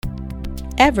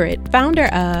Everett, founder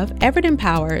of Everett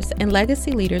Empowers and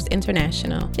Legacy Leaders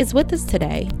International, is with us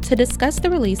today to discuss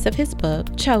the release of his book,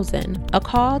 Chosen: A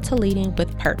Call to Leading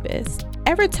with Purpose.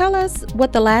 Everett, tell us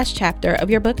what the last chapter of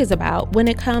your book is about when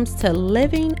it comes to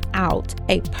living out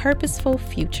a purposeful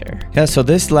future. Yeah, so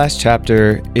this last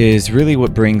chapter is really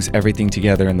what brings everything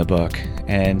together in the book.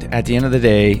 And at the end of the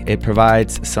day, it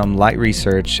provides some light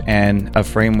research and a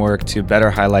framework to better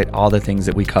highlight all the things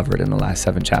that we covered in the last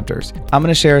 7 chapters. I'm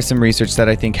going to share some research that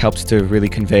I think helps to really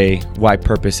convey why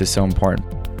purpose is so important.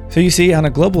 So you see, on a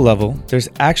global level, there's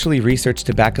actually research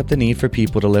to back up the need for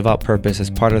people to live out purpose as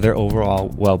part of their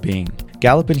overall well-being.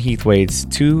 Gallup and Heathwaite's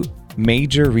 2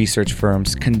 major research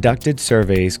firms conducted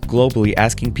surveys globally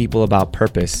asking people about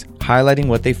purpose, highlighting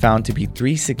what they found to be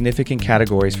 3 significant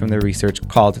categories from their research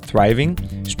called thriving,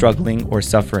 struggling, or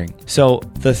suffering. So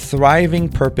the thriving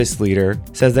purpose leader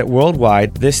says that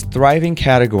worldwide, this thriving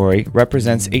category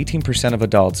represents 18% of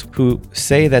adults who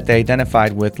say that they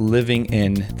identified with living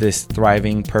in this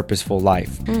thriving, purposeful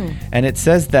life. And it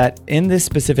says that in this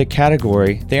specific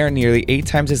category, they are nearly 8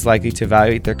 times as likely to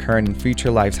evaluate their current and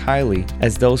future lives highly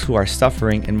as those who are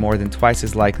suffering, and more than twice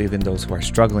as likely than those who are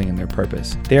struggling in their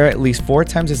purpose. They are at least 4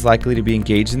 times as likely to be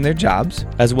engaged in their jobs,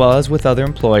 as well as with other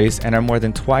employees, and are more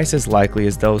than twice as likely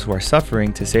as those who are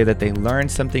suffering to say that they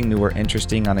learned something new or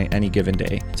interesting on any given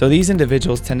day. So these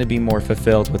individuals tend to be more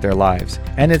fulfilled with their lives.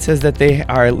 And it says that they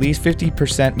are at least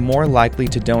 50% more likely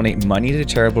to donate money to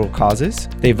charitable causes,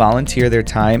 they volunteer their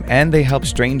time, and they help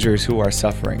strangers who are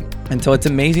suffering. And so it's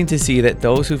amazing to see that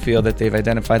those who feel that they've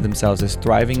identified themselves as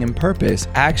thriving in purpose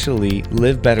actually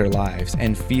live better lives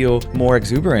and feel more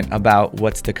exuberant about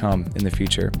what's to come in the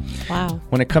future. Wow.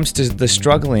 When it comes to the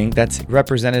struggling, that's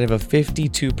representative of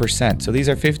 52%. So these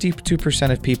are 52%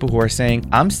 of people who are saying,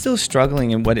 I'm still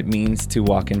struggling in what it means to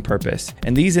walk in purpose.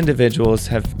 And these individuals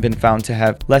have been found to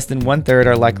have less than 1/3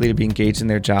 are likely to be engaged in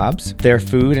their jobs. Their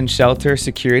food and shelter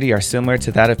security are similar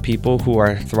to that of people who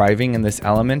are thriving in this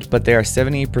element, but they are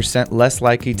 78% less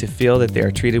likely to feel that they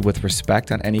are treated with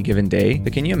respect on any given day.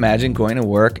 But can you imagine going to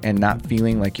work and not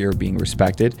feeling like you're being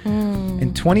respected?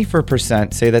 And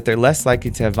 24% say that they're less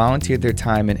likely to have volunteered their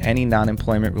time in any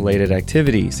non-employment related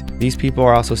activities. These people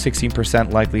are also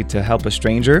 16% likely to help a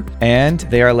stranger, and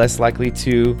they are less likely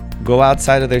to go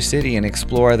outside of their city and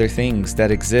explore other things that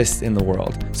exist in the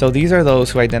world. So these are those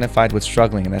who identified with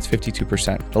struggling, and that's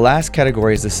 52%. The last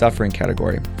category is the suffering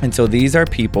category. And so these are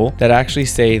people that actually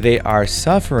say they are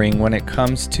suffering when it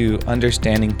comes to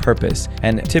understanding purpose.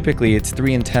 And typically it's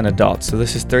 3 in 10 adults. So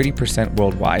this is 30%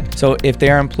 worldwide. So if they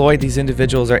are employed, these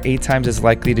individuals are 8 times as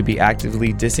likely to be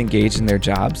actively disengaged in their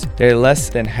jobs. They're less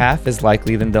than half as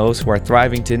likely than those who are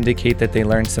thriving to indicate that they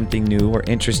learned something new or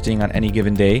interesting on any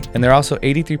given day. And they're also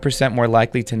 83% more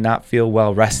likely to not feel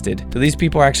well rested. So these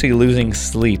people are actually losing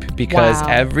sleep because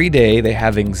every day they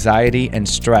have anxiety and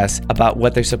stress about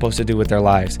what they're supposed to do with their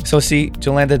lives. So see,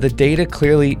 Jolanda, the data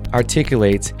clearly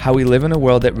articulates how we live in a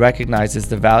world that recognizes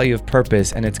the value of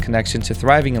purpose and its connection to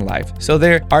thriving in life. So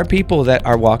there are people that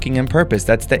are walking in purpose.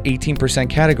 That's the 18%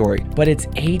 category. But it's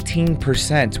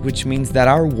 18%, which means that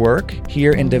our work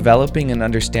here in developing and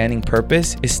understanding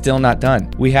purpose is still not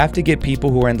done. We have to get people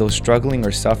who are in those struggling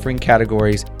or suffering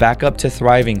categories back up to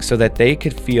thriving so that they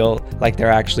could feel like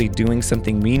they're actually doing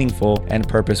something meaningful and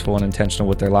purposeful and intentional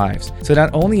with their lives. So it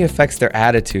not only affects their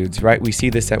attitudes, right? We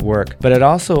see this at work, but it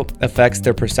also affects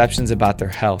their perceptions about their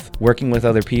health, working with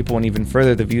other people, and even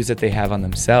further, the views that they have on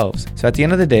themselves. So at the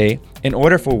end of the day, in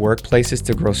order for workplaces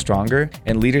to grow stronger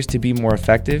and leaders to be more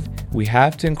effective, we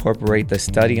have to incorporate the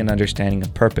study and understanding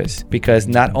of purpose, because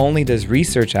not only does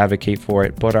research advocate for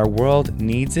it, but our world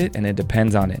needs it and it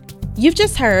depends on it. You've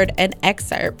just heard an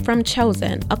excerpt from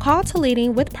Chosen: A Call to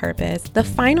Leading with Purpose, the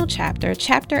final chapter,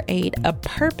 Chapter 8, A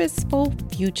Purposeful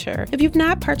Future. If you've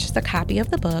not purchased a copy of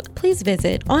the book, please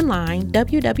visit online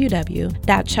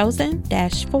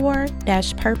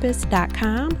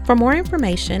www.chosen-4-purpose.com for more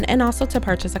information and also to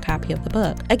purchase a copy of the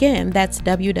book. Again, that's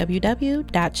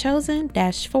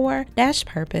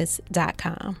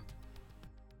www.chosen-4-purpose.com.